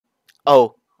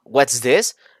Oh, what's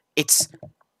this? It's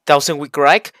Thousand Week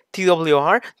Reich,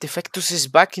 TWR. Defectus is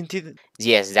back into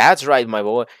Yes, that's right, my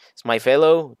boy. It's my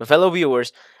fellow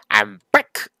viewers. I'm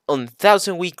back on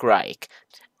Thousand Week Reich,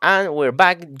 and we're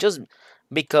back just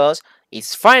because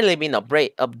it's finally been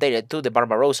updated to the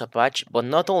Barbarossa patch. But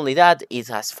not only that, it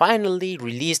has finally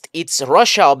released its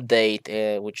Russia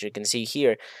update, which you can see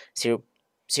here,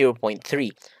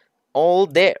 0.3. All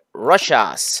the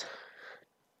Russias.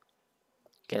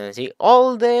 Can see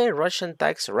all the Russian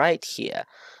tags right here.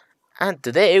 And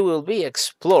today we'll be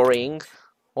exploring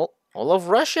all of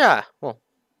Russia. Well,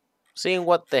 seeing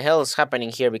what the hell is happening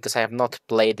here because I have not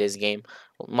played this game.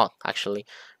 Well, not actually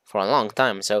for a long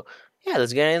time. So yeah,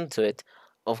 let's get into it.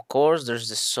 Of course, there's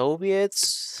the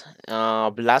Soviets.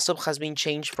 Blasov has been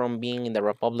changed from being in the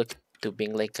Republic to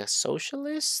being like a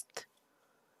socialist,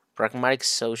 pragmatic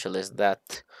socialist.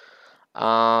 That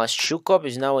Shukov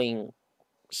is now in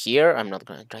here. I'm not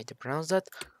gonna try to pronounce that.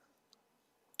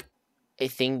 I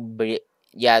think,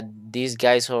 yeah, these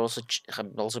guys are also have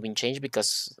also been changed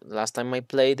because last time I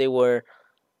played, they were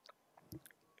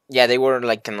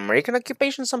like an American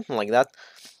occupation, something like that.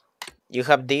 You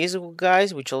have these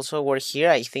guys, which also were here.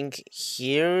 I think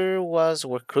here was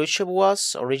where Khrushchev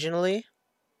was originally.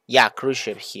 Yeah,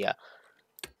 Khrushchev here.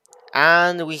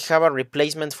 And we have a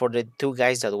replacement for the two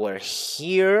guys that were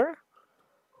here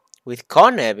with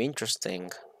Konev.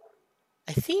 Interesting.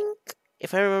 I think,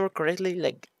 if I remember correctly,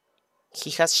 like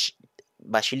he has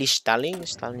Vasily Stalin,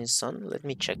 Stalin's son. Let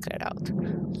me check it out.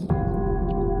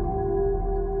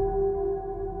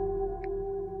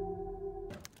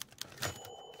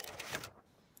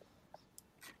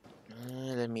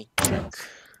 Let me check.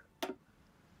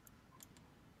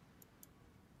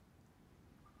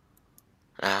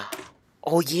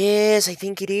 Oh yes, I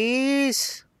think it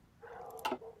is.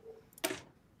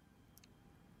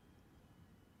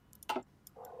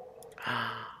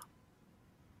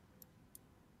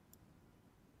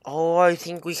 Oh, I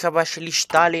think we have actually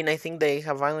Stalin. I think they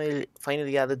have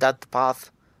finally added that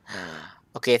path.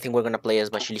 Okay, I think we're gonna play as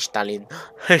Vasily Stalin.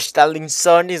 Stalin's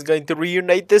son is going to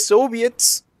reunite the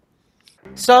Soviets.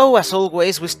 So, as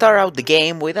always, we start out the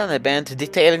game with an event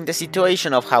detailing the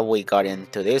situation of how we got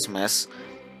into this mess.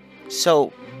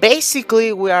 So,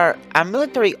 basically, we are a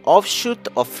military offshoot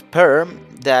of Perm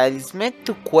that is meant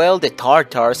to quell the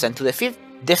Tartars and to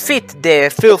defeat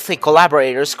the filthy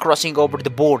collaborators crossing over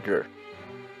the border.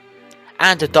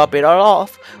 And to top it all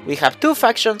off, we have two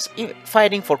factions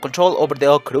fighting for control over the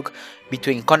Okrug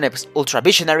between Konev's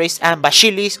ultra-visionaries and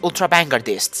Vasily's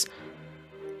ultra-vanguardists.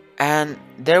 And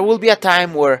there will be a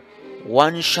time where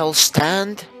one shall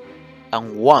stand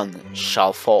and one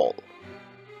shall fall.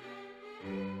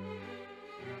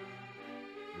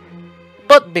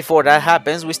 But before that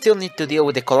happens, we still need to deal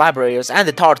with the collaborators and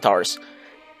the Tartars.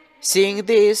 Seeing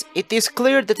this, it is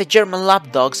clear that the German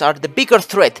lapdogs are the bigger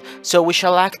threat, so we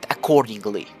shall act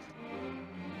accordingly.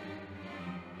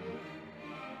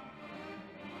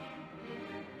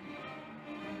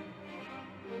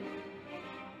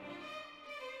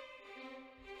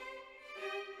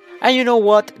 And you know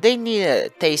what? They need a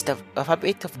taste of a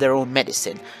bit of their own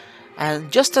medicine.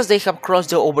 And just as they have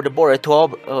crossed over the border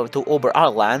to over our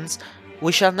lands,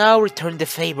 we shall now return the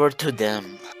favor to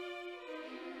them.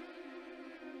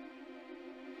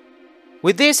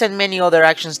 With this and many other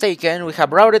actions taken, we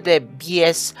have routed the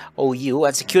BSOU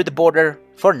and secured the border,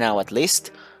 for now at least,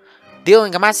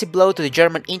 dealing a massive blow to the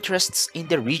German interests in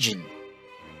the region.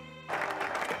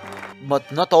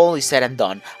 But not all is said and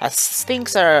done, as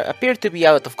things appear to be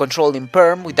out of control in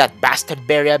Perm, with that bastard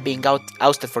Beria being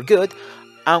ousted for good,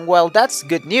 and while that's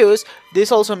good news,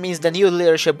 this also means the new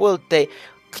leadership will take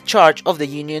charge of the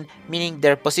Union, meaning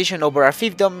their position over our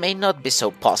fiefdom may not be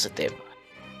so positive.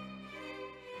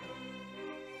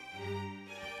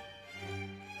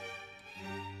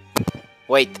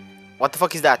 Wait, what the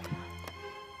fuck is that?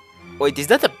 Wait, is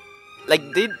that a... like,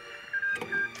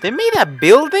 they made a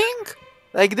building?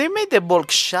 Like, they made the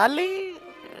Volkshalle?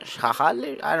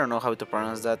 I don't know how to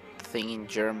pronounce that thing in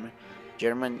German.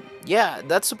 Yeah,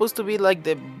 that's supposed to be like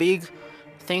the big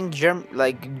thing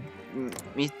Mr.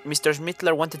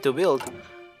 Schmittler wanted to build.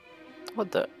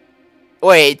 What the...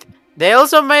 Wait, they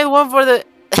also made one for the...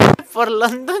 for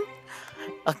London?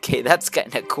 Okay, that's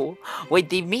kinda cool.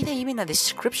 Wait, they made even a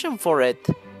description for it.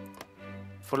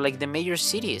 For like the major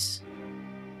cities.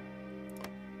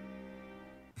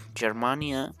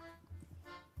 Germania.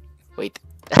 Wait.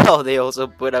 Oh, they also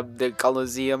put up the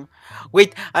Colosseum.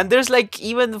 Wait, and there's like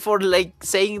even for like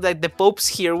saying that the Pope's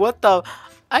here. What the...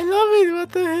 I love it,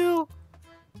 what the hell?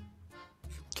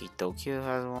 Okay, Tokyo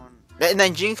has one.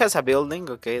 Nanjing has a building,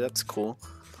 okay, that's cool.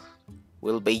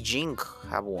 Will Beijing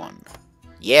have one?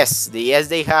 Yes,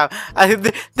 they have.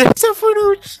 There's a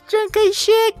photo of Chiang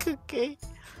Kai-shek. Okay,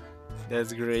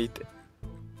 that's great.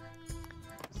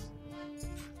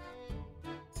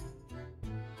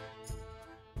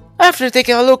 After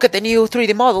taking a look at the new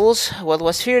 3D models, what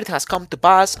was feared has come to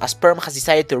pass, as Perm has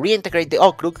decided to reintegrate the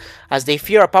Okrug, as they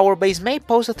fear a power base may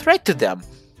pose a threat to them.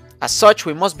 As such,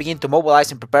 we must begin to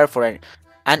mobilize and prepare for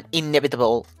an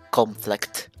inevitable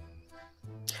conflict.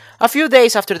 A few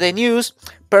days after the news,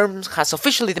 Perm has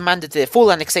officially demanded the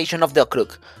full annexation of the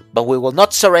Okrug, but we will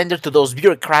not surrender to those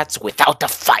bureaucrats without a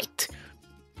fight.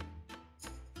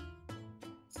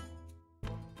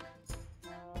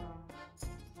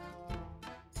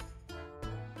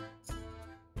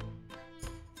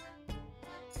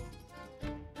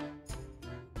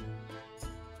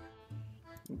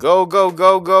 Go, go,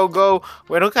 go, go, go!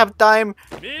 We don't have time!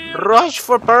 Rush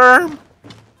for Perm!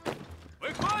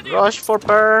 Rush for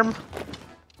Perm!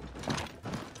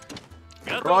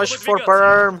 Rush for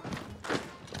Perm!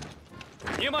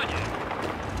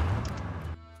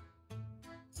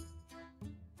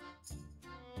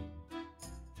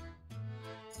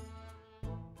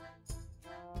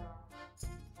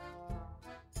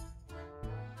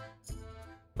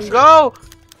 Go!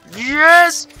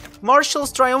 Yes!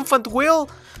 Marshall's triumphant will!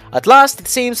 At last, it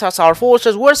seems as our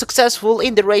forces were successful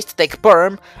in the race to take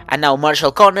Perm, and now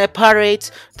Marshal Kone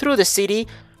parades through the city.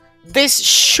 This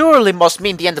surely must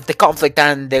mean the end of the conflict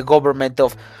and the government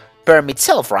of Perm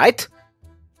itself, right?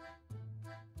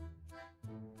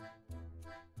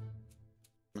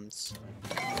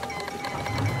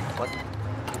 What?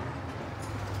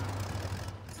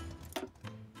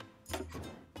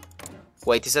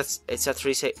 Wait, it's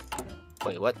a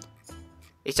wait, what?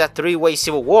 It's a three-way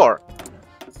civil war.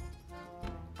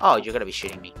 Oh, you gotta be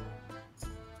shitting me.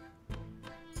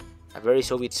 A very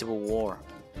Soviet civil war.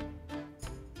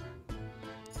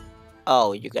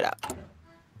 Oh, you gotta...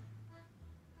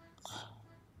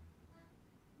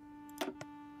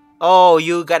 Oh,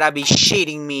 you gotta be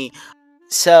shitting me.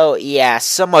 So, yeah,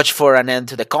 so much for an end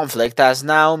to the conflict, as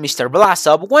now Mr.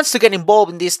 Blasov wants to get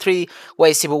involved in this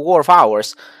three-way civil war of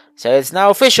ours. So it's now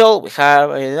official, we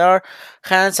have in our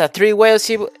hands a three-way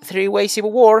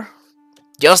civil war.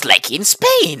 Just like in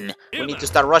Spain! We need to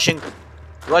start rushing.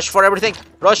 Rush for everything!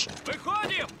 Rush!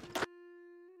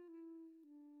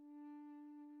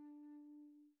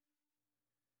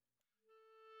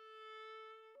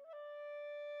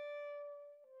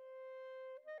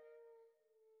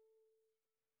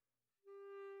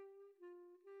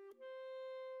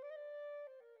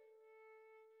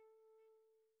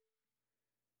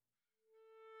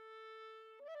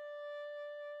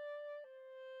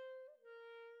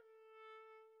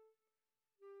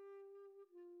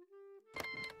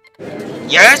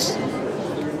 Yes!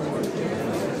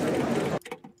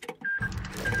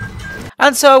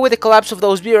 And so, with the collapse of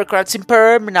those bureaucrats in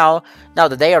Perm, now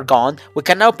that they are gone, we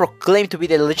can now proclaim to be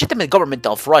the legitimate government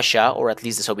of Russia, or at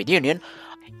least the Soviet Union,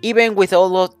 even with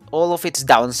all of its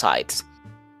downsides.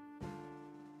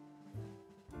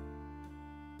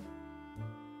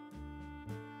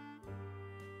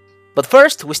 But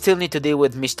first, we still need to deal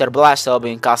with Mr. Blasov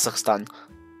in Kazakhstan.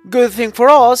 Good thing for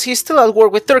us, he's still at war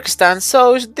with Turkestan,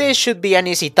 so this should be an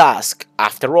easy task.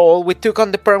 After all, we took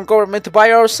on the Perm government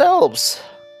by ourselves.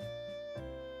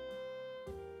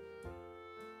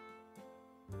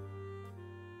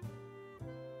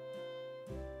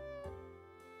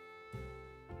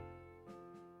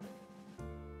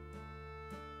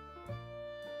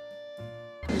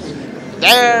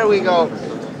 There we go!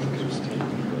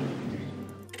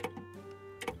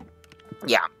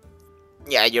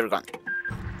 Yeah, you're gone.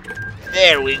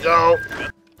 There we go!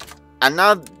 And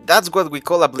now, that's what we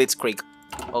call a blitzkrieg.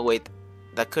 Oh wait,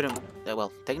 that couldn't...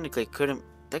 well, technically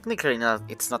not,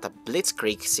 it's not a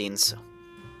blitzkrieg since...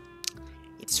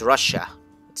 it's Russia.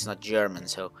 It's not German,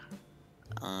 so...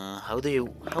 how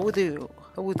would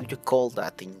you call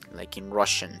that in, like, in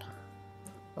Russian?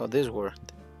 Oh, this word.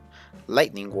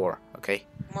 Lightning war, okay.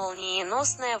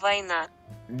 Молниеносная война.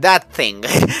 That thing,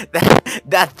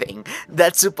 that thing,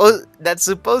 that's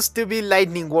supposed to be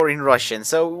lightning war in Russian.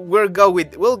 So we'll go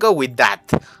with that.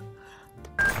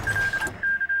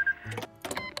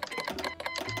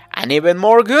 And even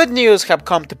more good news have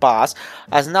come to pass,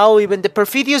 as now even the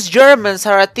perfidious Germans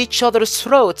are at each other's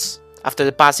throats after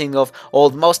the passing of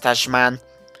Old Mustache Man.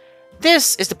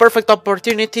 This is the perfect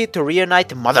opportunity to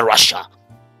reunite Mother Russia.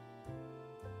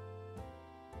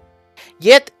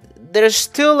 Yet, there's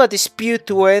still a dispute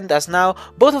to end, as now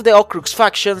both of the Okrug's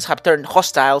factions have turned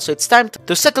hostile, so it's time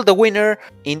to settle the winner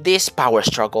in this power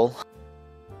struggle.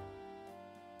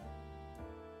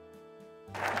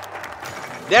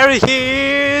 There he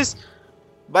is!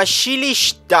 Vasily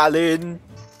Stalin!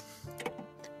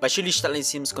 Vasily Stalin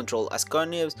seems control as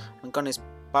Konev's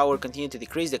power continued to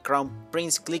decrease. The crown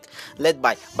prince clique, led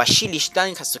by Vasily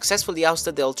Stalin, has successfully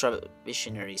ousted the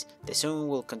ultra-visionaries. The son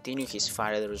will continue his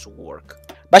father's work.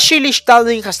 Vasily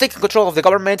Stalin has taken control of the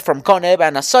government from Konev,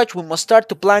 and as such we must start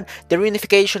to plan the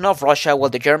reunification of Russia while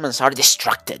the Germans are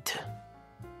distracted.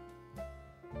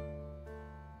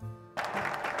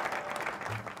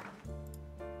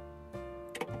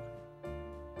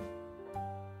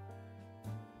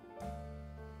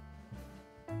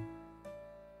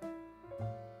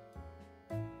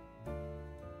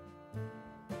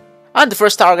 And the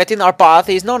first target in our path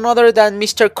is none other than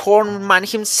Mr. Cornman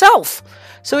himself,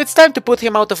 so it's time to put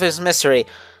him out of his misery.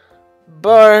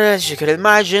 But as you can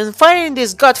imagine, finding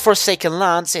these godforsaken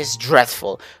lands is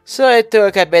dreadful, so it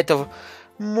took a bit of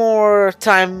more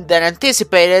time than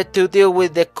anticipated to deal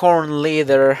with the corn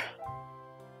leader.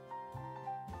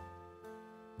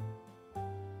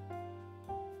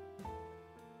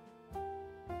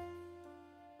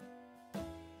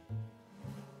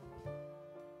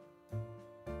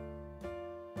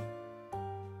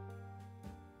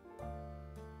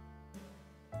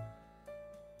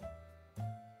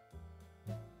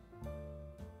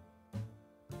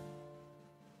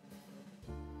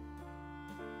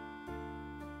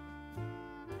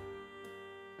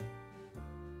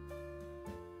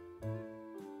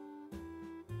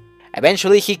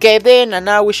 Eventually he caved in, and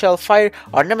now we shall fire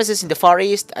our nemesis in the Far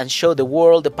East and show the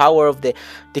world the power of the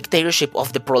dictatorship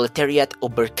of the proletariat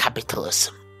over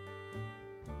capitalism.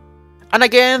 And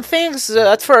again, things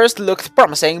at first looked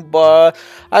promising, but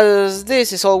as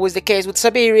this is always the case with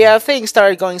Siberia, things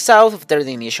started going south after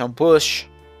the initial push.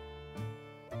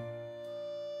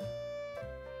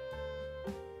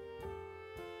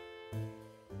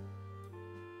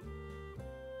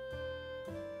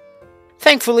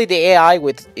 Thankfully, the AI,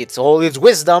 with all its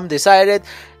wisdom, decided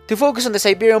to focus on the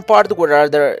Siberian part where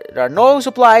there are no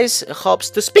supplies hubs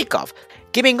to speak of,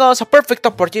 giving us a perfect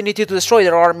opportunity to destroy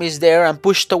their armies there and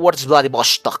push towards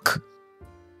Vladivostok.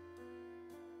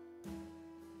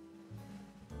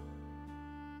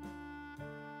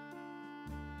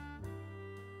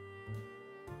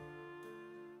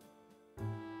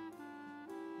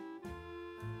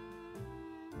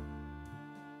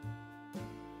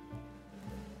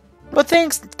 But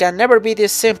things can never be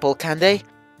this simple, can they?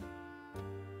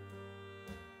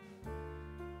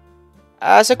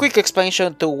 As a quick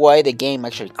explanation to why the game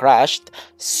actually crashed,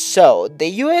 so the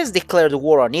US declared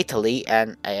war on Italy,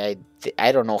 and I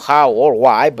don't know how or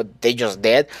why, but they just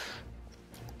did,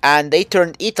 and they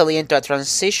turned Italy into a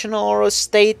transitional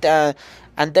state, and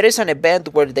there is an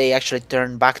event where they actually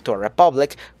turn back to a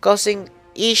republic, causing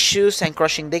issues and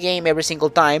crushing the game every single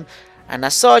time. And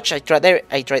as such, I tried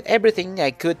everything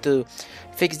I could to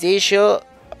fix the issue,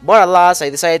 but alas, I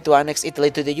decided to annex Italy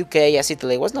to the UK, as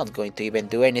Italy was not going to even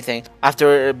do anything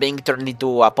after being turned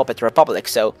into a puppet republic,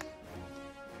 so...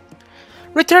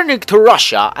 Returning to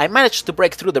Russia, I managed to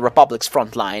break through the republic's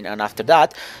front line, and after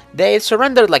that, they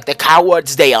surrendered like the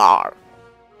cowards they are.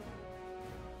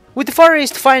 With the Far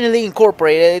East finally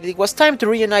incorporated, it was time to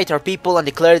reunite our people and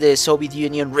declare the Soviet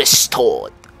Union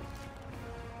restored.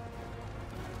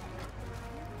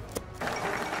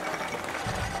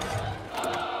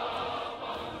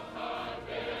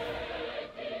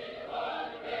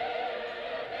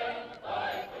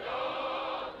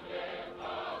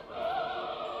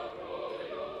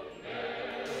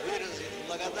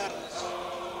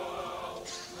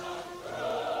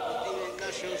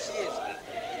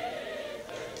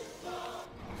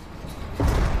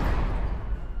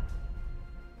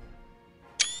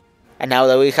 And now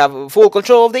that we have full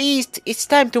control of the East, it's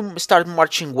time to start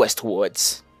marching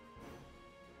westwards.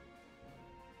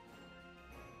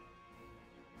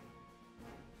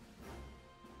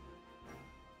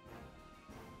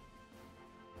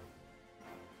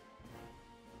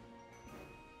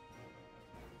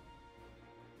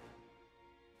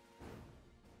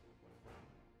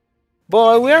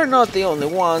 But we are not the only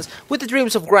ones with the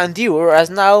dreams of grandeur, as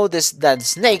now that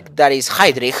snake, that is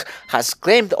Heydrich, has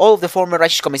claimed all of the former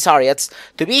Reich commissariats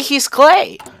to be his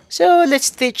clay. So let's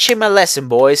teach him a lesson,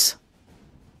 boys.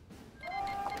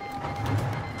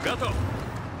 Готов.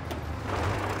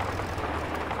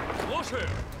 Слушаю.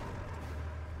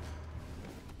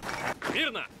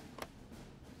 Мирно.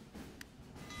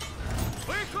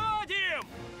 Выходим!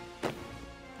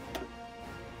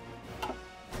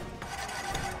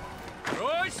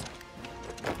 Брось!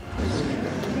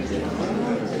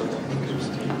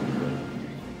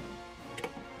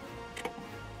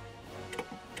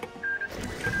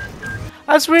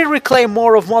 As we reclaim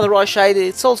more of Mother Russia,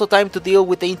 it's also time to deal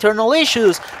with the internal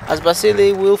issues, as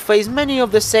Vasily will face many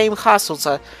of the same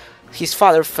hassles his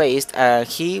father faced, and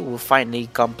he will finally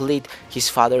complete his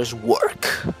father's work.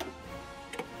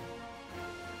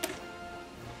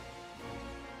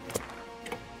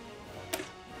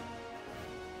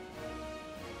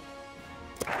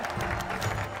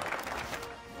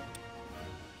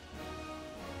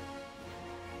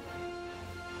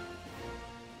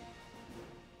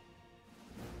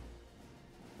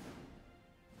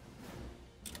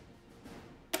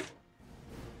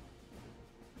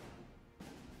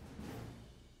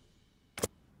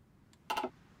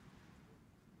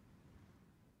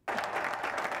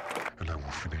 And I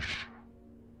will finish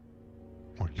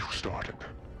what you started.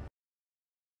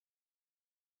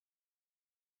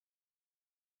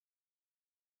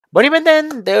 But even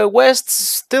then, the West's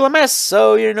still a mess,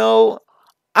 so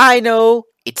I know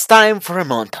it's time for a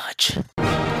montage.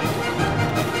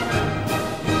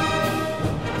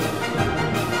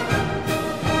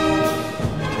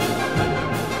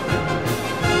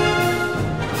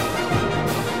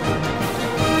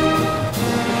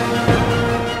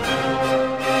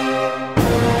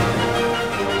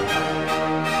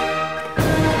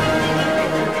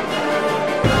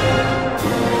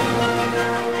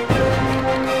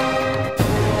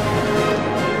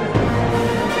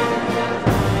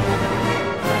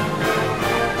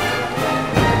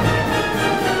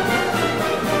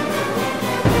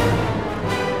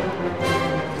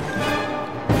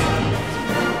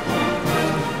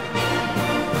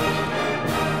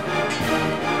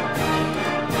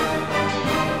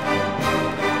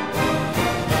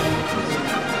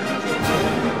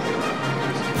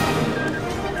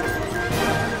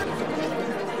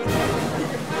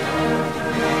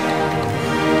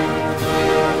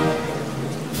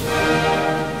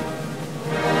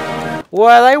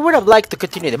 While I would have liked to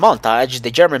continue the montage, the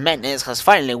German menace has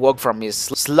finally woke from his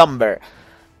slumber,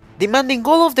 demanding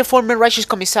all of the former Reich's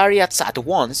commissariats at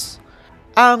once.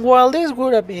 And while this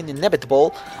would have been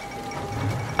inevitable,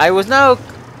 I was now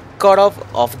caught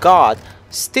off guard.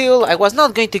 Still, I was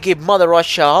not going to give Mother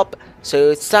Russia up, so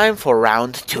it's time for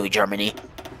round 2 Germany.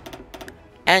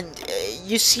 And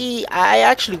you see, I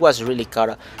actually was really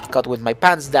caught with my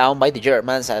pants down by the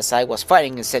Germans as I was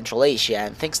fighting in Central Asia,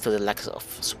 and thanks to the lack of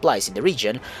supplies in the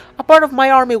region, a part of my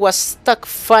army was stuck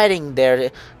fighting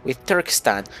there with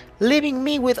Turkestan, leaving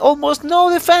me with almost no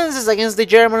defenses against the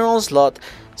German onslaught.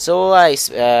 So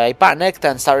I panicked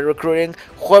and started recruiting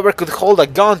whoever could hold a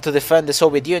gun to defend the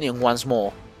Soviet Union once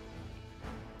more.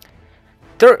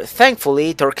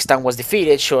 Thankfully, Turkestan was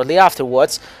defeated shortly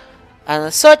afterwards, and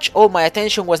as such, all my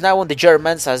attention was now on the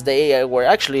Germans, as they were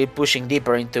actually pushing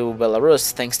deeper into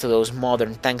Belarus thanks to those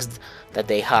modern tanks that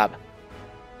they have.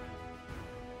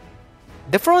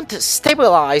 The front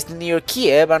stabilized near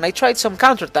Kiev, and I tried some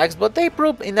counterattacks, but they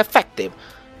proved ineffective.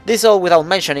 This all without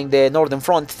mentioning the northern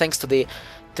front, thanks to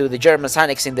the Germans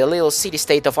annexing the little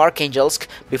city-state of Arkhangelsk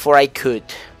before I could.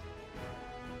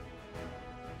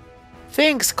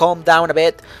 Things calmed down a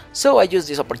bit, so I used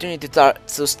this opportunity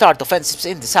to start offensives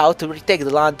in the south to retake the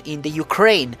land in the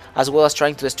Ukraine, as well as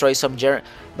trying to destroy some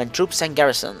German troops and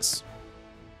garrisons.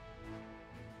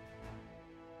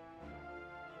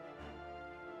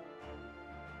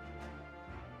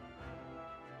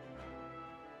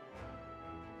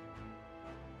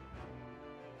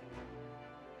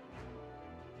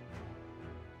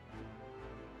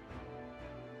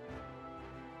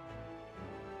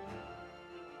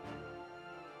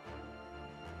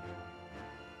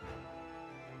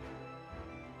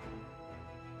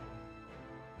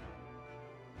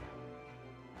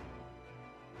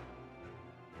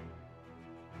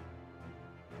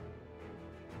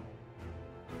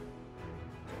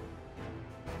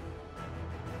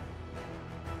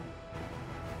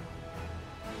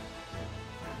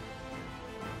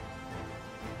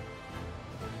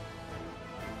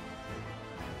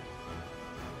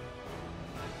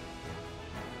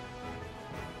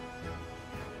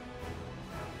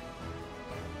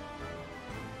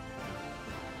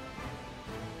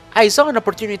 I saw an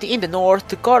opportunity in the north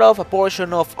to cut off a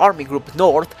portion of Army Group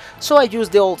North, so I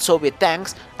used the old Soviet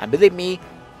tanks, and believe me,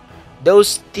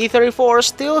 those T-34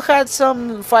 still had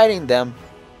some fight in them.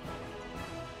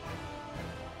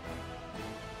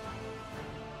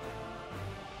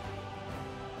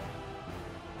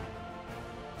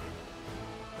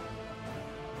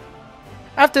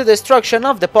 After the destruction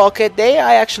of the pocket,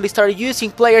 I actually started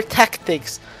using player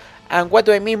tactics. And what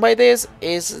do I mean by this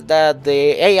is that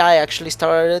the AI actually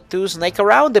started to snake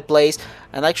around the place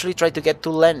and actually tried to get to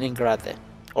Leningrad,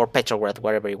 or Petrograd,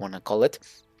 whatever you want to call it.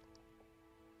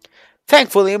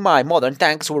 Thankfully, my modern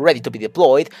tanks were ready to be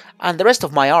deployed, and the rest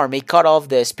of my army cut off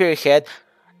the spearhead,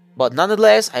 but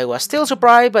nonetheless, I was still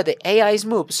surprised by the AI's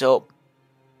move, so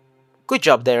Good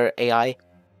job there, AI.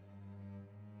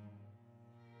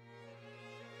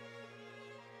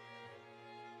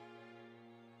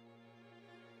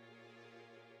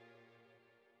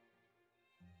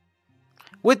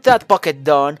 With that pocket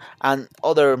done and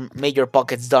other major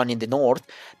pockets done in the north,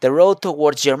 the road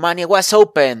towards Germany was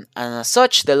open, and as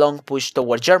such the long push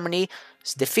towards Germany's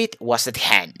defeat was at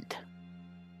hand.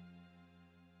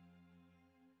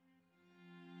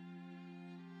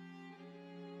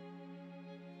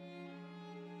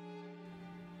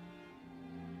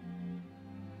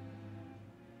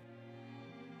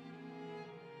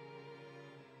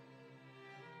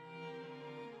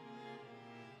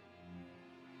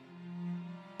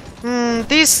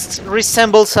 This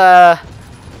resembles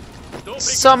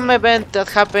some event that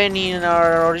happened in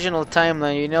our original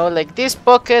timeline, you know, like this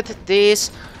pocket,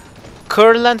 this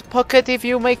Curland pocket, if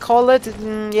you may call it.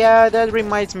 Yeah, that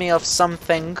reminds me of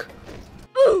something.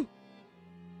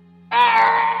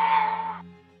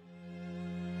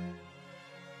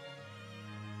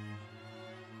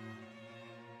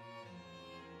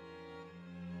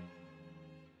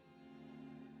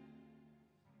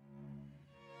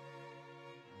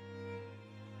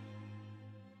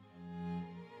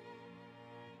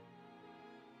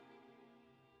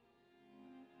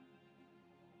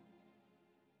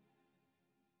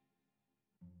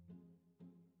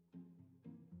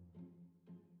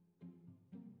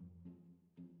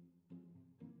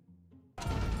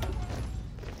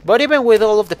 But even with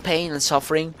all of the pain and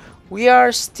suffering, we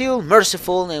are still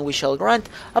merciful, and we shall grant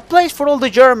a place for all the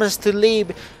Germans to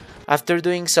live after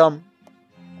doing some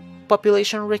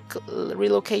population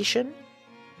relocation.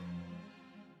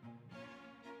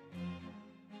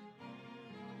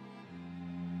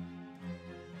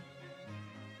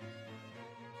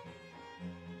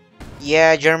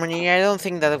 Yeah, Germany, I don't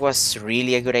think that was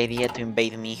really a good idea to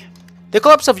invade me. The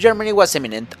collapse of Germany was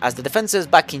imminent, as the defenses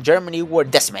back in Germany were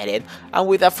decimated, and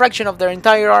with a fraction of their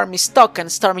entire army stuck and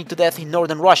starving to death in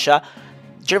northern Russia,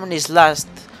 Germany's last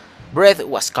breath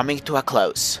was coming to a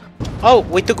close. Oh,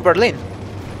 we took Berlin.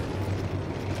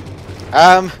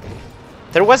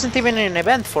 There wasn't even an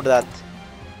event for that.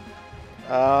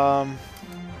 Huh.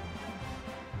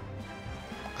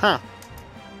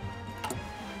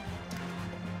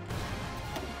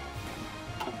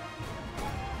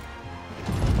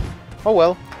 Oh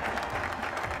well.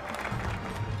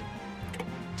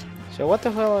 So what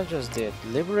the hell I just did?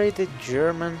 Liberated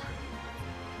German.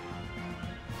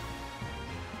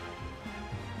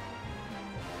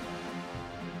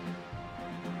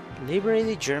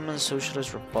 Liberated German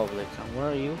Socialist Republic. And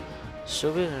where are you?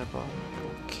 Soviet Republic.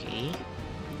 Okay.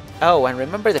 Oh, and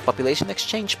remember the population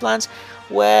exchange plans?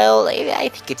 Well, I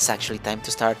think it's actually time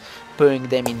to start putting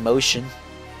them in motion.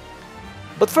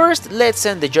 But first, let's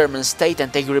end the German state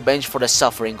and take revenge for the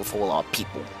suffering of all our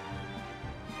people.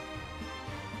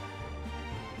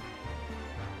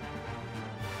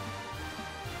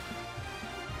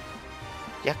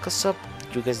 Yakosov,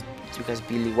 you guys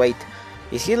really wait.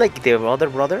 Is he like their other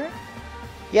brother?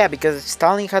 Yeah, because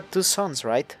Stalin had two sons,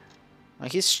 right?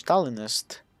 And he's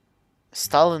Stalinist.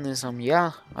 Stalinism,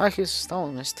 yeah. He's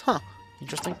Stalinist. Huh,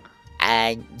 interesting.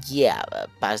 And yeah,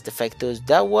 past defectos,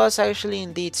 that was actually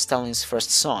indeed Stalin's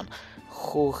first son,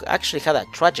 who actually had a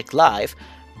tragic life.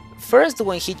 First,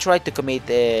 when he tried to commit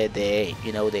the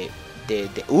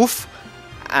oof,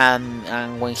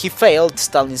 and when he failed,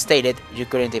 Stalin stated you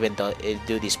couldn't even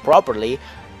do this properly.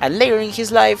 And later in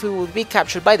his life, he would be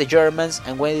captured by the Germans,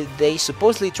 and when they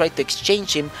supposedly tried to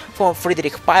exchange him for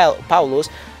Friedrich Paulus,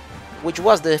 which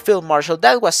was the field marshal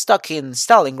that was stuck in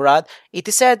Stalingrad, it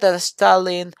is said that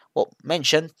Stalin,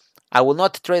 mentioned, I will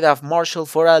not trade a marshal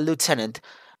for a lieutenant.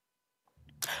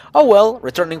 Oh well,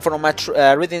 returning from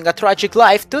reading a tragic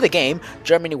life to the game,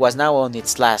 Germany was now on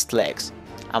its last legs.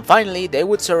 And finally, they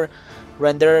would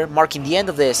surrender, marking the end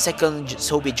of the Second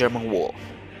Soviet-German War.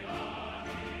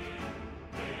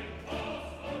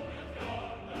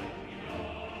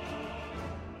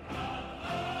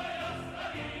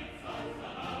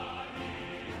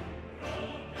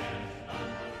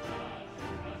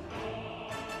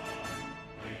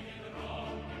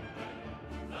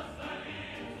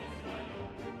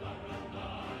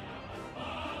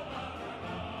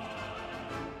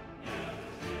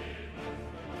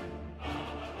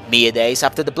 Mere days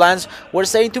after the plans were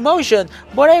set into motion,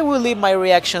 but I will leave my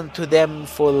reaction to them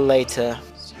for later.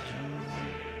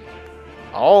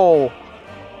 Oh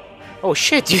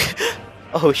shit!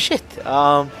 Oh shit!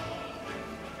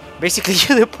 Basically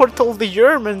you deport all the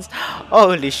Germans.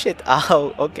 Holy shit!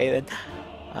 Oh, okay then.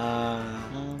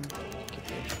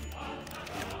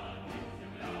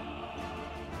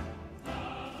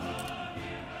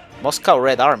 Moscow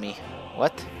Red Army.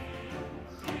 What?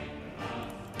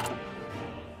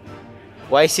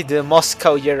 Why is it the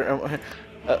Moscow German?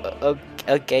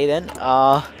 Okay then.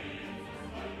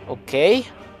 Okay.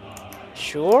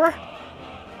 Sure.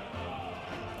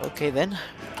 Okay then.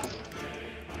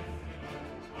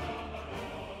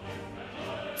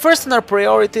 First on our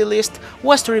priority list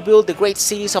was to rebuild the great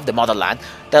cities of the motherland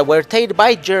that were taken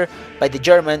by the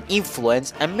German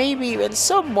influence, and maybe even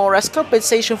some more as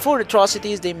compensation for the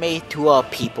atrocities they made to our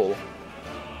people.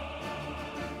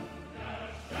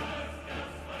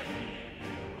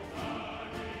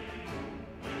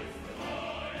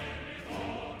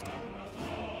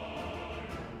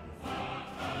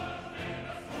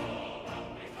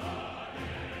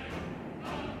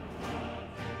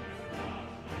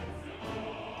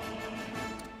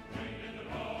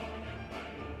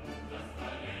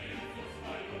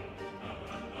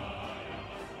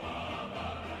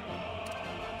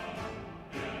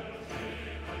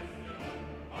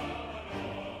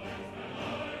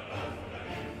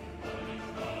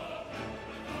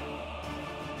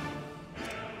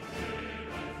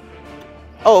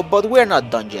 Oh, but we're not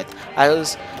done yet,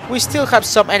 as we still have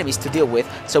some enemies to deal with,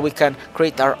 so we can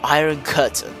create our Iron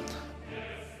Curtain.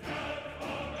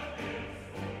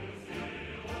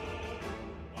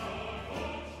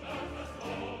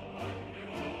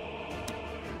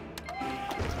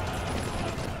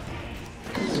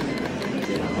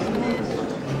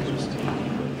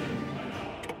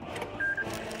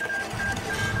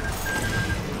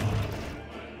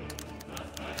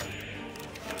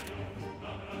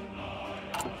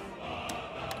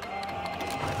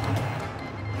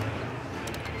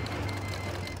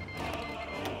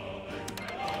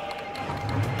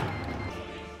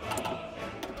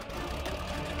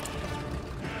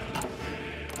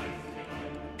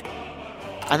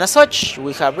 And as such,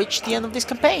 we have reached the end of this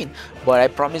campaign, but I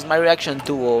promised my reaction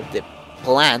to the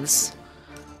plans,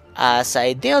 as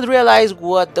I didn't realize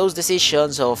what those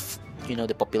decisions of,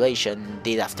 the population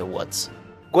did afterwards.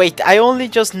 Wait, I only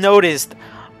just noticed,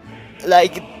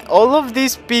 like, all of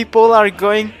these people are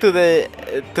going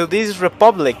to these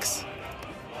republics.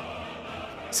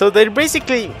 So they're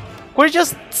basically, we're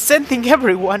just sending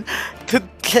everyone to,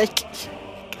 like,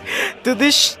 to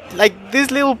these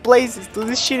little places, to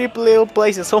these shitty little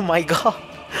places. Oh my god.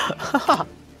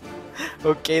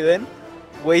 Okay then.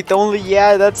 Wait, only,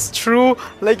 yeah, that's true.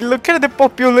 Like, look at the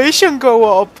population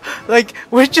go up. Like,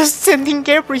 we're just sending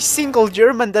every single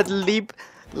German that live,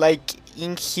 like,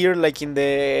 in here, like in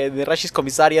the Russia's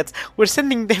commissariats. We're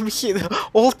sending them here,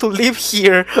 all to live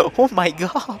here. Oh my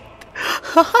god.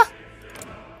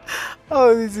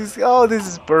 Oh, this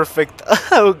is perfect.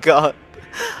 Oh god.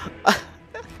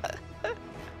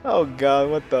 Oh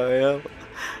god, what the hell?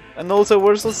 And also,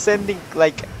 we're also sending,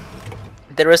 like,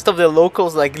 the rest of the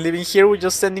locals, like, living here, we're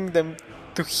just sending them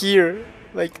to here,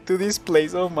 like, to this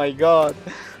place. Oh my god.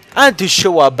 And to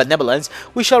show our benevolence,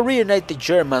 we shall reunite the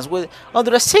Germans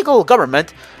under a single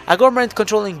government, a government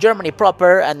controlling Germany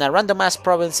proper, and a random-ass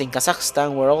province in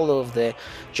Kazakhstan where all of the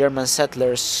German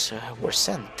settlers were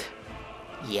sent.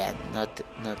 Yeah, not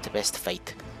the best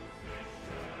fate.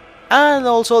 And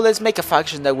also, let's make a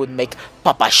faction that would make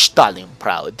Papa Stalin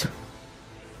proud.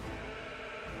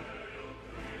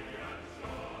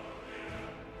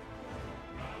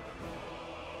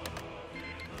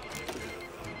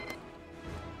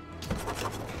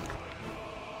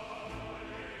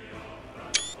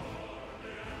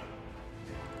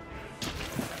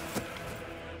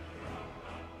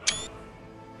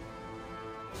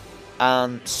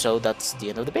 And so that's the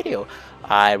end of the video.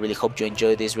 I really hope you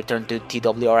enjoyed this return to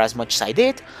TWR as much as I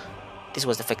did. This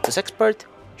was the Factus Expert.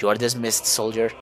 You are dismissed, soldier.